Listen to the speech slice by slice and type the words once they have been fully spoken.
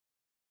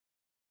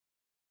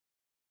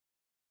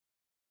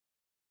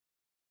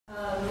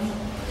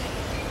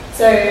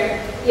So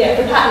yeah,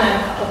 the pattern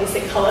I'm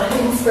obviously colour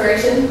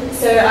inspiration.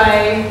 So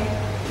I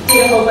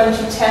did a whole bunch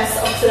of tests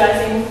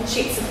oxidizing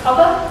sheets of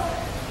copper,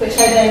 which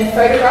I then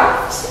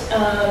photographed,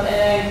 and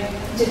I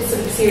did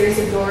sort of a series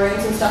of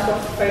drawings and stuff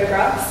off the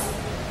photographs.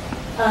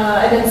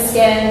 I then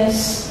scanned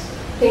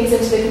things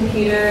into the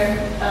computer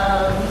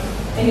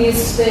and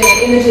used the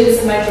images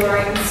in my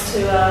drawings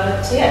to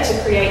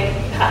create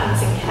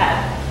patterns in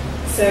CAD.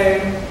 So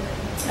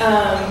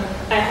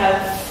I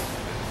have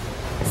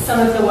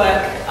some of the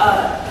work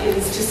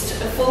is just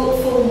a full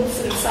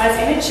sort of size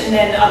image, and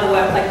then other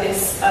work like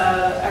this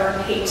are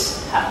repeat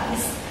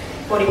patterns,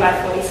 40 by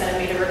 40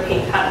 centimeter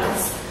repeat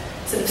patterns,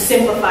 sort of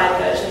simplified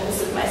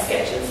versions of my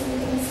sketches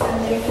and things from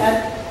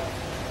CAD.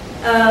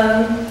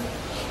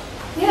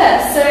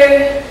 Yeah, so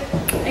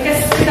I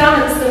guess the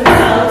garments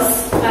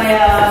themselves,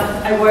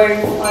 I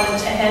wove on a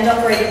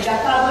hand-operated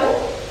jacquard loom.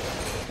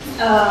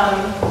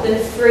 The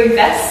 3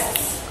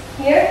 vests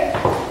here,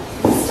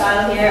 the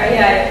style here,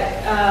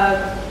 I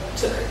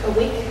took a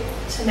week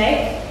to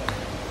make.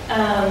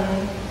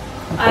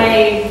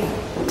 I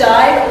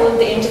dyed all of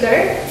the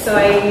indigo, so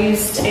I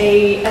used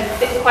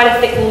quite a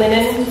thick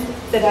linen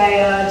that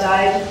I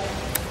dyed,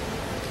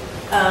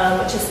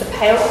 which is the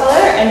pale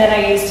colour, and then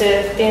I used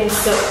a thin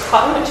silk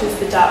cotton, which is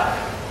the dark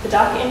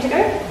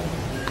indigo.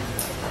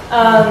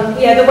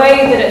 Yeah, the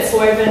way that it's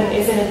woven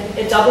is in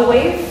a double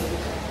weave.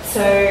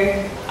 So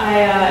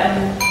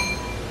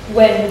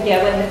when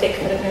the thick,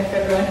 I don't know if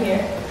everyone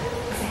here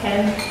is a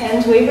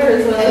hand weaver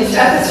as well as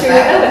tapestry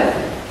weaver.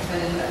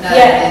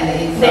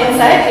 The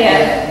inside,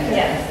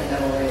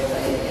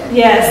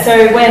 yeah. So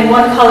when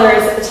one colour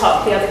is at the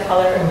top, the other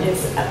colour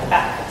is at the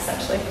back,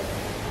 essentially.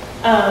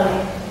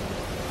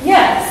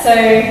 Yeah, so,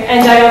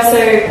 and I also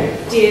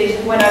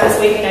did, when I was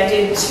weaving, I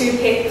did 2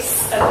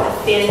 picks of the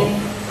thin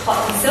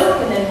cotton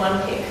silk and then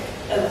 1 pick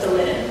of the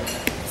linen.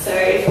 So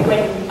if you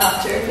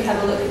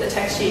have a look at the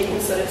texture, you can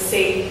sort of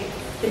see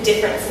the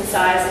difference in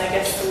size, and I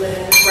guess the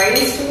linen is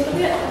raised a little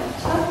bit at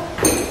the top.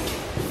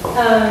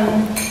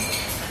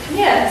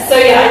 Yeah, so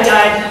yeah, I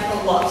dyed a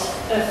lot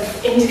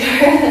of indigo.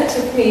 That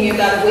took me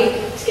about a week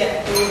to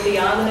get all of the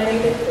yarn that I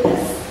needed for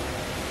this.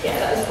 Yeah,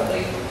 that was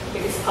probably the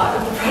biggest part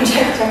of the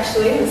project,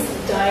 actually, was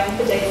dyeing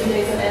for days and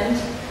days on end.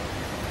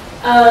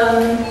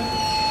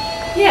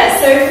 Yeah,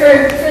 so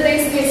for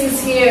these pieces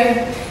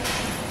here,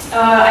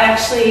 I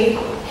actually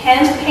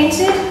hand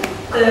painted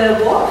the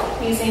warp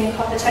using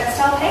copper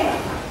textile paint.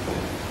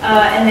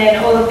 And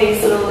then all of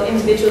these little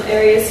individual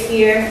areas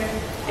here,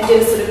 I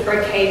did a sort of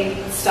brocade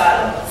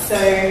style. So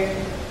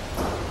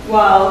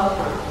while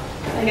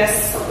I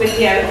guess with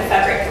the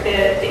fabric,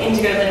 the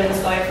indigo linen was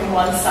going from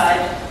one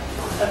side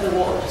of the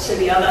warp to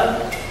the other,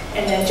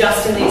 and then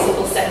just in these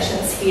little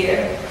sections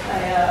here,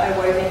 I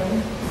wove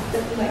in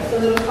the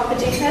little copper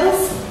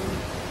details,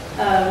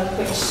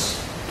 which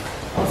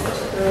also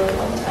took a really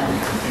long time.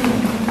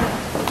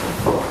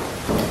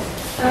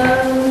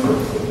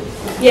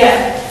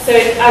 Yeah, so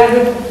I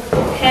would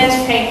hand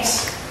paint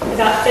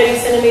about 30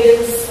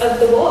 centimeters of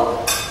the warp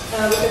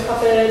with the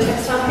copper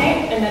textile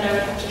paint, and then I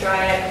would have to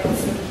dry it,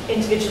 sort of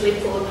individually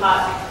pull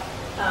apart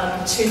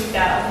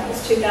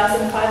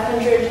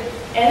 2,500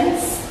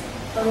 ends.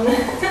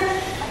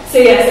 So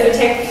yeah, so it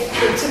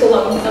took a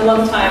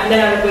long time, and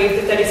then I would weave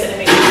the 30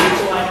 centimeters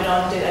to wind it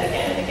on, do that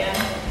again and again.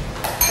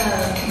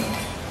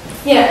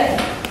 Yeah,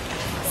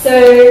 so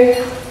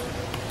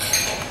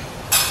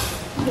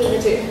what did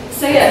I do?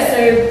 So yeah, so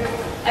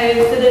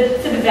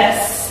for the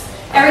vests,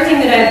 everything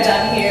that I've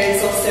done here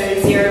is also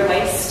zero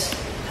waste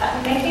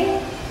pattern making,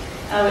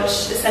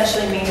 which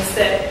essentially means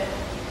that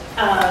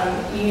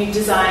you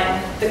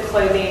design the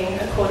clothing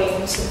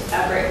according to the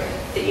fabric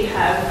that you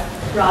have,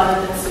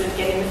 rather than sort of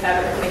getting the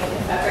fabric, making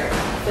the fabric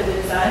for the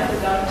design, for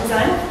the garment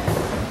design.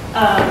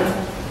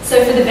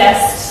 So for the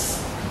vests,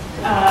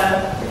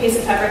 the piece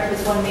of fabric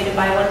was 1 meter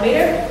by 1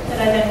 meter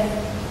that I then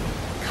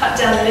cut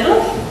down the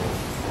middle.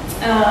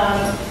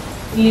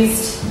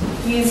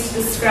 Used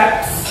the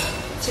scraps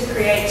to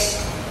create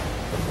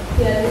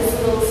these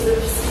little sort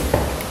of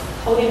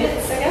holy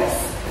bits, I guess.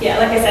 Yeah,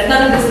 like I said,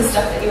 none of this is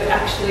stuff that you would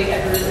actually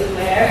ever really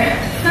wear,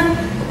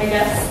 I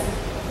guess.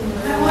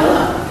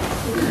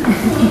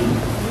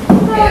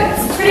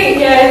 It's pretty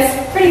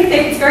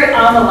thick. It's very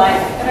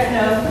armor-like. I don't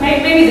know.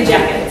 Maybe the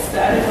jackets, but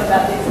I don't know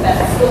about these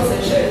vests. It also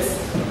shows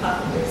half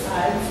of their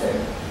side. So.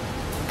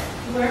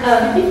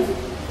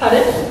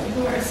 Pardon?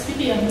 You wear a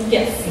sticky on them.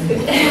 Yes.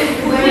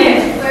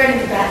 Wear it in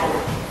the back.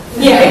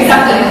 Yeah,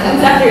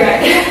 exactly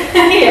right.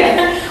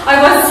 Yeah, I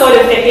was sort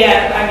of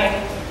I mean,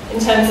 in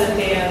terms of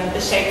the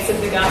shapes of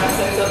the garments,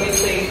 I was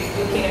obviously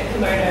looking at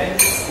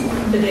kimonos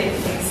for these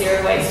zero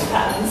waste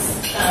patterns.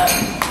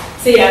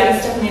 So yeah,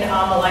 there's definitely an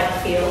armor-like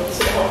feel to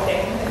the whole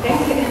thing, I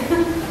think.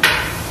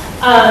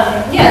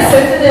 Yeah, so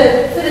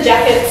for the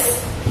jackets,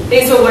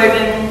 these were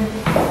woven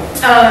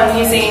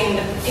using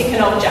the pick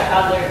and old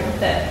jacquard loom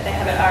that they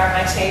have at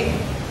RMIT.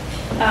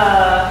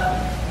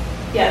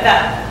 Yeah,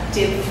 that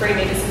did 3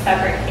 meters of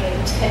fabric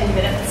in 10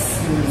 minutes.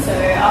 So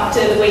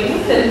after the week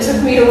that it took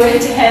me to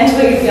hand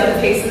weave the other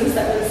pieces,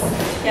 that was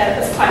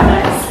quite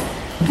nice.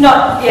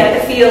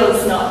 the feel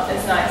is not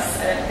as nice,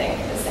 I don't think,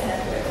 as the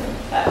handwoven,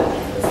 but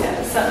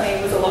it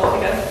certainly was a lot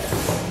bigger.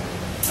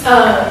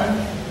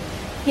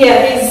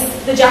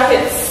 The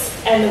jackets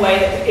and the way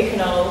that the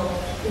picanol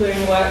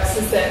loom works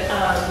is that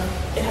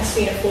it has to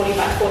be in a 40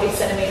 by 40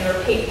 centimetre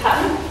repeat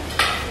pattern.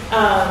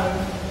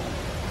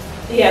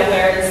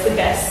 Whereas the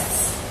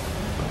vests,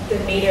 the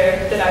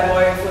metre that I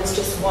wove was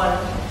just one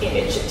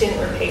image, it didn't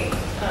repeat.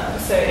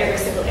 So every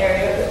single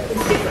area of it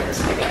was different,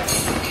 I guess.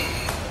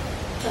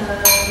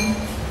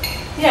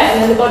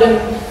 And then the bottom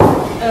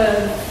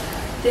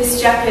of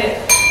this jacket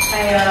I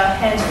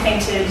hand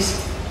painted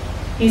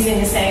using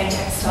the same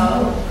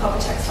copper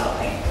textile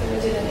paint that I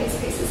did in these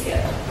pieces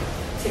here.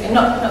 So again,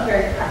 not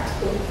very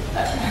practical,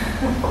 but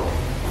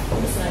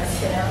it's nice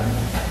for now.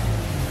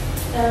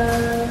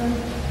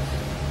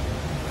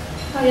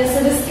 So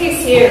this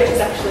piece here, which is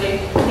actually,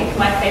 I think,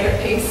 my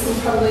favourite piece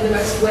and probably the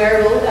most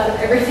wearable out of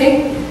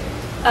everything.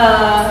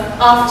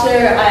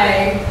 After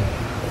I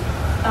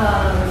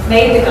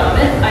made the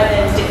garment, I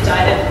then dip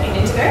dyed it in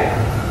indigo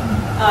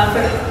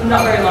for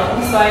not very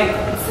long. So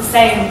it's the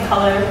same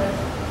colour.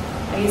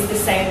 I use the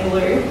same blue,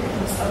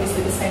 and it's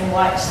obviously the same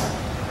white.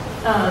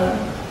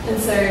 And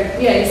so,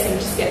 you sort of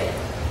just get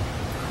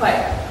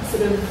quite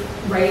sort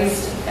of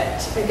raised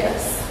effect, I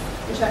guess,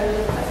 which I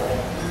really quite like.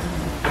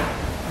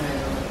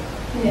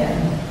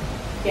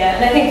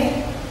 And I think,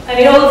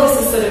 all of this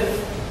is sort of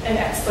an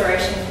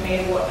exploration for me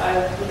of what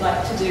I would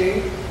like to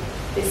do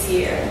this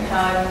year and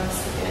how I'm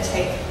sort of going to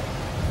take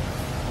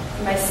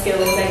my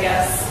skills, I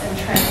guess, and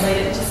translate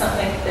it into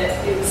something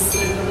that is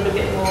sort of a little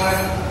bit more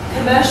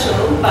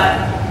commercial,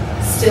 but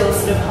still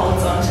sort of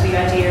holds on to the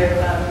idea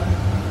of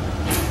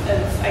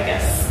I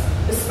guess,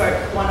 bespoke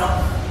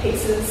one-off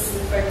pieces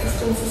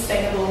focused on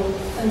sustainable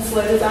and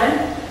slow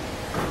design.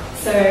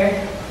 So,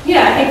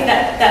 I think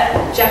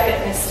that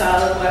jacket and this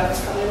style of work is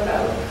probably what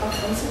I would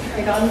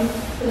concentrate on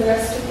for the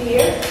rest of the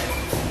year.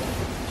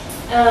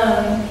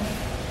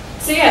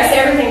 So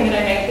everything that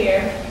I make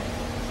here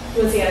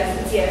was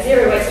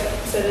zero waste.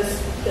 So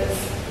there's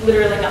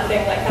literally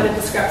nothing. Like out of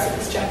the scraps of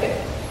this jacket,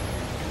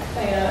 I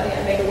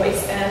made a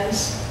waistband.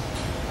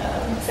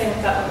 Same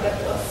with that one,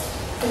 got lost.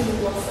 I think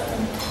we've lost that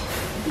one.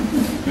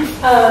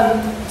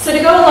 So to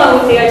go along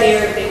with the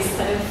idea of these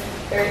kind of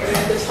very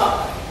over the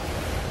top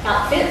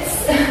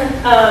outfits,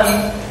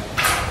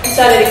 I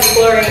started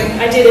exploring.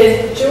 I did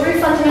a jewellery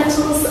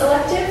fundamentals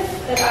elective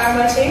at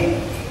RMIT.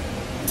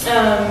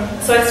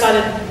 So I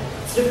started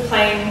sort of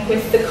playing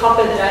with the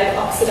copper that I'd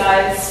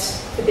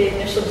oxidised for the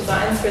initial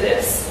designs for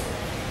this.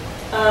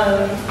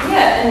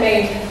 And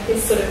made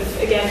these sort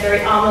of, again,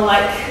 very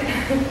armour-like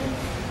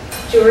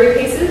jewellery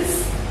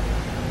pieces.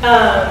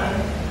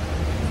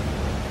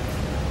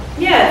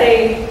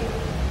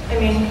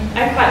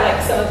 I quite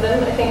like some of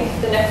them. I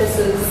think the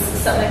necklaces is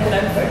something that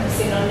I'm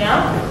focusing on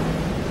now. I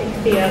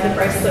think the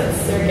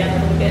bracelets are again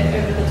a little bit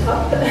over the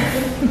top,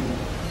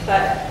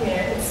 but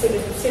it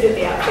suited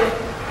the outfit.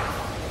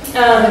 A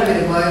bit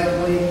of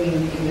weaving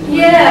in between.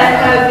 I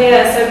have.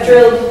 So I've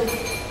drilled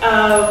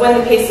when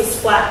the piece was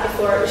flat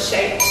before it was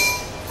shaped.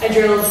 I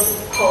drilled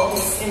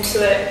holes into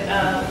it.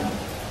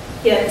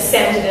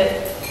 Sanded it,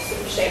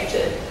 sort of shaped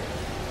it,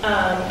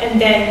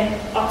 and then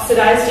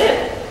oxidized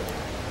it.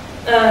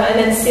 And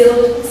then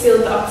sealed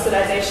the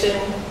oxidization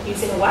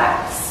using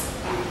wax,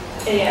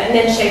 and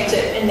then shaped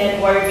it, and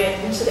then wove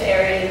into the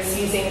areas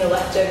using the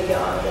leftover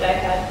yarn that I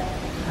had.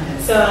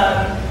 So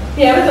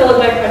with all of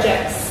my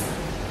projects,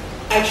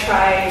 I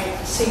try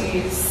to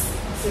use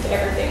sort of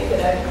everything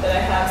that I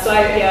have. So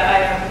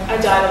I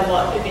dyed a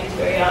lot of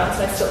indigo yarn,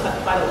 so I still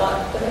have quite a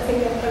lot. But I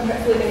think I'm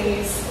hopefully going to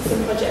use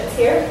some projects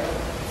here.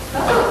 I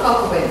thought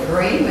copper went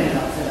green when it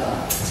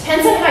oxidized.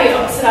 Depends on how you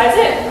oxidize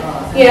it.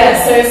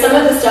 So some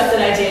of the stuff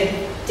that I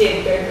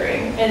did go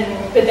green,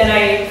 but then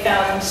I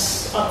found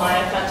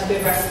online a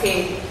good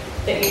recipe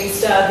that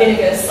used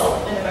vinegar,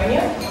 salt, and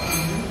ammonia.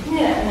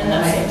 And then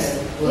that seems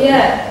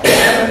that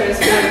goes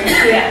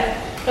green.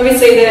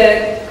 Obviously the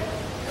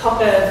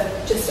copper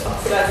just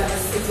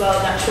oxidizes as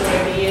well naturally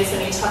over years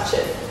when you touch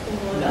it, and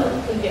will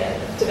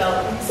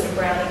develop sort of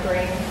brown and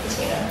green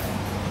patina.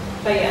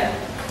 But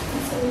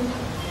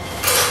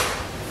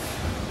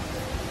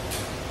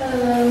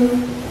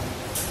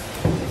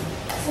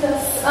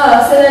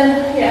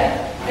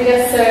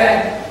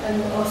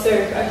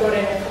I brought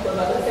in a couple of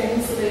other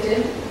things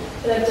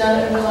that I've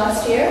done over the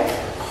last year.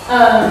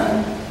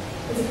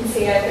 As you can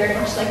see, I very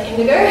much like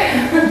indigo.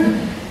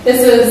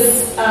 This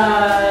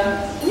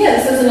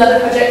was another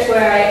project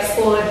where I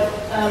explored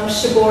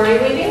shibori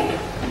weaving.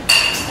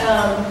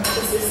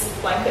 Just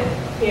this blanket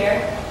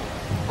here.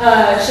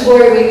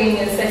 Shibori weaving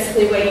is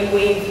basically where you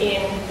weave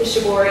in the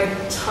shibori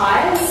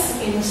ties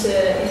into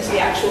the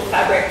actual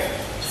fabric.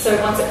 So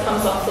once it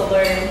comes off the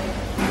loom,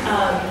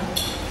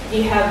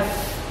 you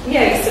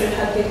sort of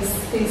have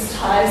these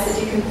ties that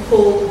you can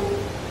pull,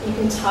 you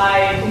can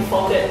tie, you can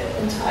fold it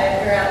and tie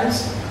it around.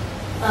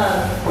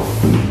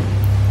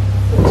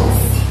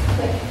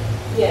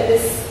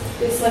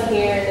 This one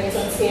here and these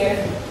ones here.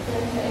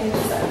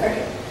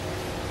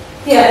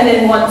 Okay, and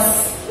then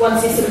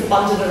once you sort of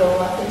bundled it all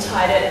up and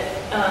tied it,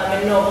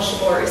 in normal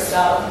shibori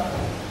style,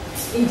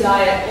 you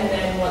dye it, and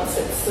then once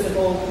it's sort of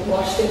all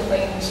washed and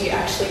cleaned, you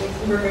actually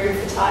remove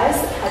the ties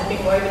that had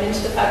been woven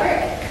into the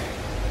fabric.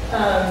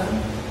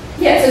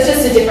 Yeah, so it's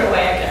just a different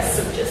way, I guess,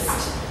 of just,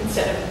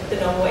 instead of the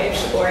normal way of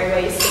shibori where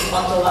you sort of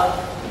bundle up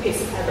a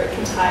piece of fabric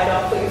and tie it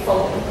off, or you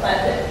fold it and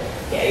plant it,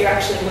 yeah, you're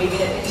actually weaving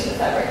it into the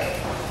fabric.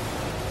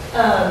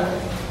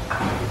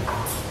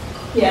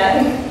 Yeah,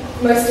 I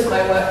think most of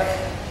my work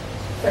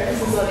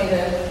focuses on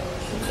either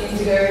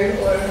indigo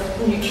or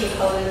neutral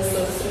colours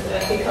or sort of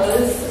earthy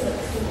colours, so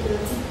like sort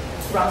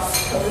of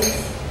rust colours.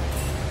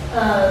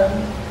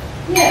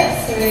 Yeah,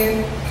 so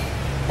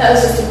that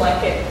was just a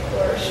blanket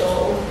or a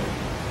shawl.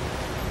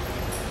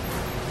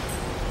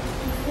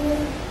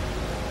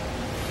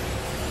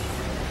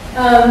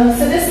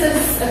 So this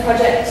was a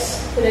project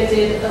that I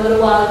did a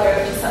little while ago,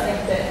 which is something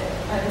that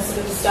I'm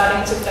sort of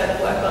starting to further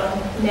work on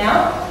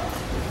now,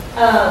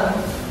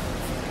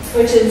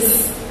 which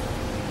is,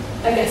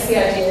 I guess, the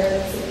idea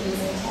of sort of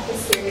using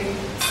tapestry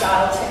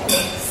style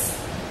techniques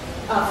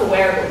for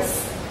wearables.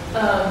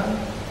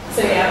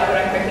 So yeah, what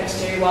I'm hoping to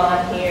do while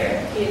I'm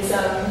here is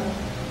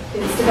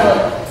develop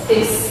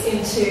this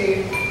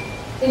into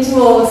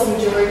more sort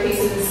of jewellery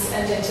pieces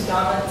and into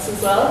garments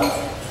as well.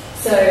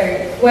 So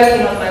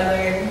working on my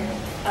loom,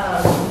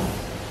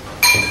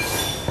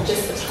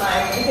 just the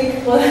time, I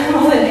think, more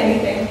than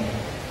anything.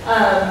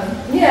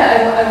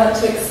 Yeah, I want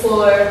to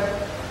explore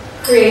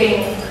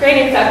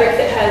creating fabric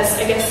that has,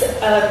 I guess,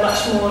 a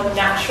much more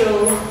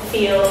natural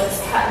feel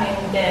as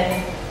patterning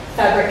than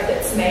fabric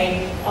that's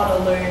made on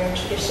a loom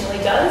traditionally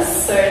does.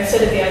 So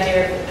instead of the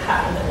idea of a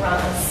pattern that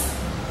runs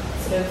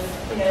sort of,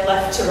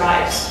 left to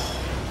right,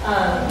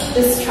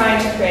 just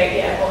trying to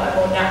create a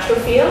more natural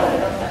feel. I don't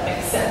know if that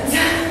makes sense.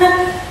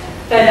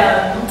 But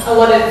a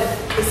lot of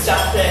the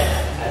stuff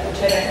which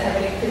I don't have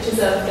any pictures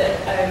of, that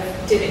I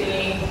did at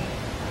uni,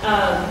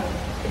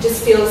 it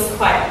just feels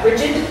quite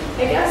rigid,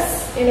 I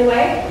guess, in a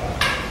way.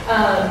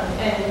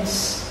 And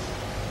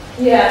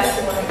yeah, I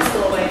still want to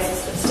explore ways of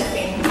sort of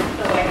stepping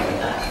away from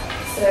that.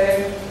 So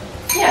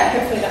yeah,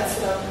 hopefully that's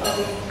what I'll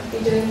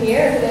be doing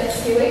here over the next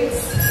few weeks.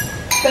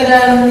 But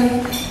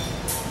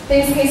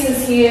these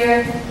pieces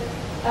here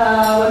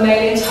were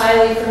made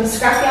entirely from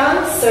scrap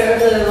yarns. So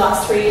over the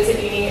last 3 years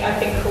at uni, I've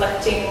been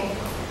collecting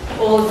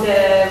all of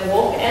the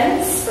warp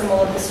ends from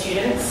all of the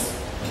students.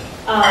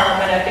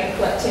 And I've been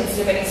collecting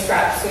sort of any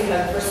scraps. We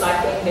have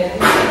recycling bins,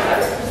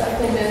 fabric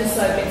recycling bins,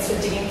 so I've been sort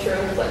of digging through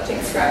and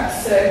collecting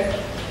scraps. So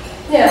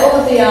yeah, all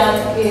of the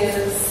yarn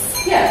is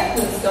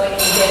going in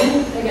the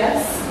bin, I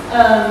guess.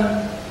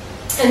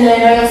 And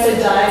then I also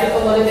dyed a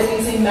lot of it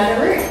using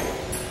madder root.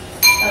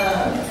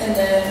 And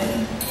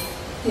then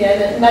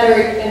the madder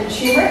root and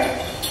turmeric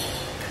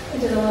I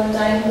did a lot of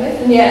dyeing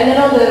with. And then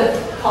all the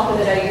copper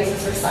that I use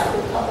is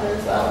recycled copper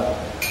as well.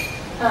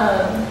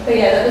 But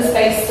yeah, that was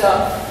based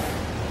off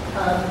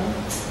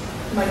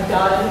my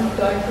garden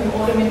going from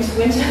autumn into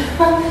winter,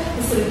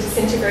 the sort of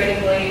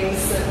disintegrating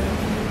leaves and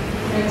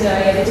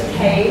the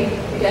decay,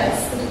 I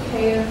guess, the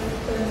decay of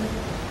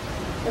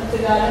the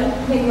garden. I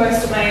think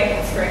most of my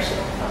inspiration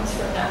comes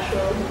from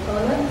natural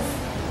elements.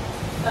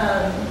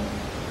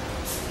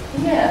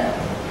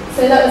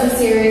 So that was a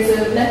series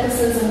of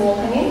necklaces and wall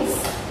hangings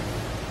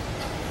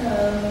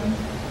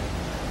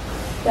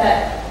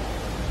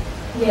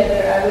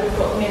I would have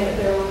brought them in, but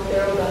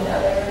they're all gone now.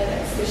 They were in an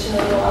exhibition a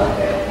little while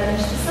ago and I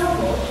managed to sell them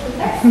all, which was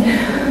nice.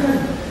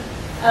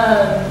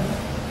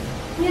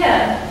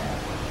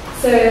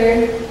 So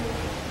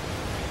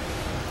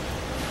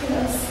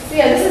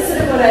this is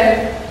sort of what I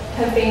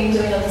have been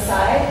doing on the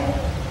side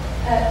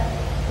at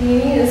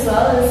uni as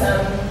well, as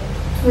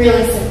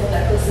really simple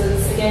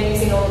necklaces, again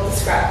using all of the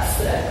scraps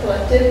that I've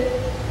collected.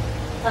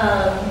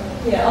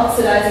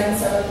 Oxidizing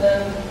some of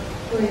them,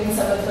 leaving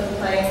some of them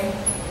plain.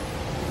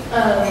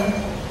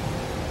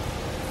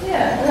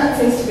 And that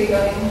seems to be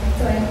going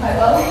quite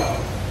well.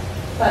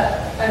 But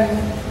I'm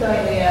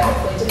going to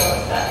hopefully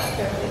develop that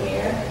over the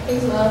year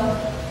as well.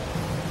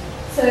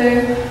 So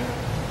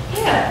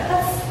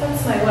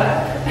that's my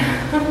work.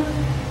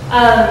 I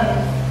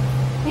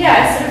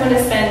sort of want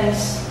to spend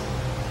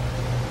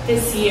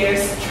this year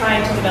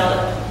trying to develop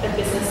a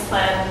business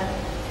plan.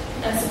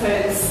 I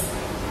suppose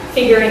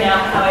figuring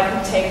out how I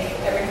can take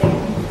everything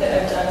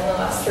that I've done in the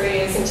last 3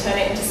 years and turn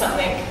it into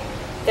something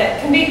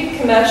that can be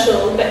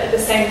commercial, but at the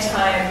same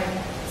time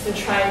sort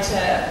of trying to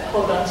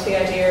hold on to the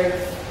idea of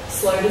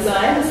slow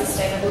design,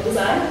 sustainable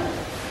design.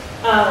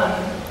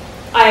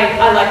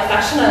 I like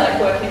fashion, I like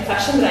working in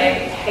fashion, but I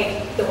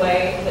hate the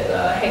way that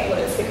I hate what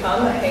it's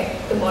become. I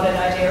hate the modern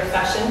idea of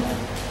fashion.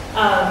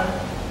 I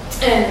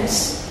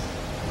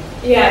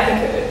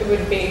think it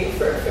would be,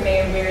 for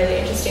me, really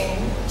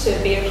interesting to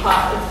be a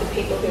part of the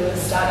people who are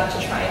starting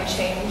to try and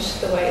change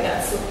the way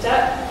that's looked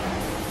at.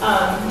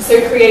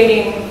 So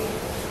creating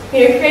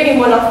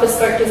one-off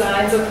bespoke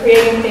designs, or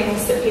creating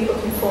things that people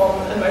can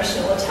form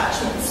emotional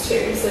attachments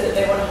to, so that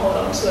they want to hold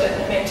on to it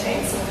and it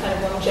maintains some kind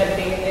of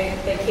longevity and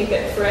they keep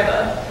it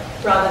forever,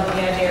 rather than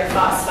the idea of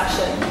fast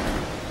fashion,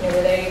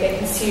 where they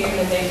consume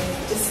and they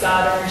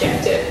discard or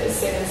reject it as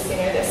soon as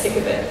they're sick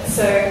of it.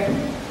 So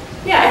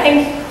yeah, I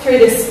think through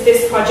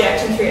this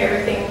project and through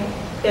everything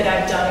that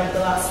I've done over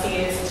the last few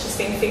years, it's just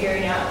been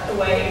figuring out a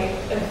way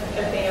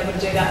of being able to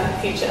do that in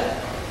the future.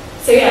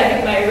 So yeah, I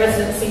think my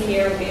residency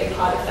here will be a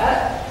part of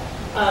that.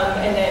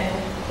 And then,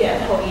 yeah,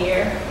 the whole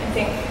year, I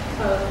think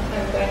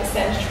I'm going to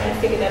spend trying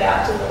to figure that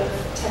out, do a lot of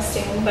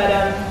testing. But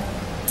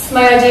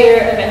my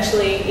idea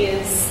eventually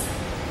is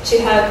to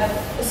have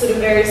a sort of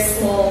very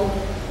small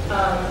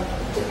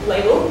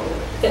label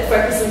that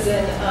focuses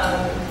in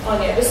on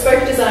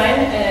bespoke design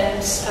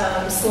and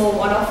small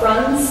one-off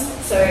runs.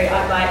 So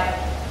I might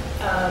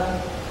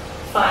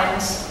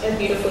find a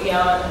beautiful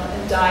yarn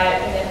and dye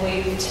it and then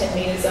weave 10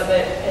 meters of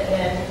it and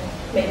then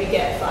maybe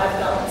get 5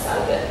 garments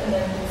out of it, and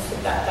then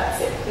that's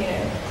it,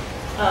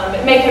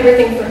 make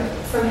everything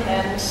from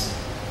hand,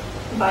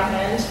 by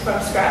hand,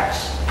 from scratch.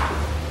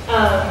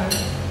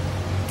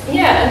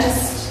 Yeah, and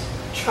just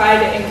try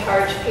to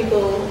encourage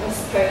people, I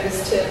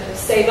suppose, to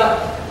save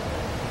up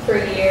for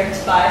a year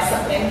to buy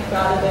something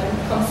rather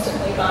than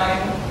constantly buying,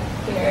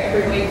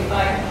 every week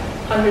buying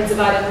hundreds of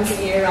items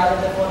a year rather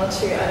than 1 or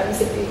 2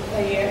 items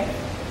a year.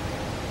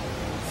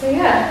 So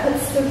yeah,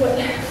 that's sort of what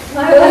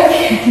my work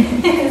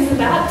is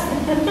about.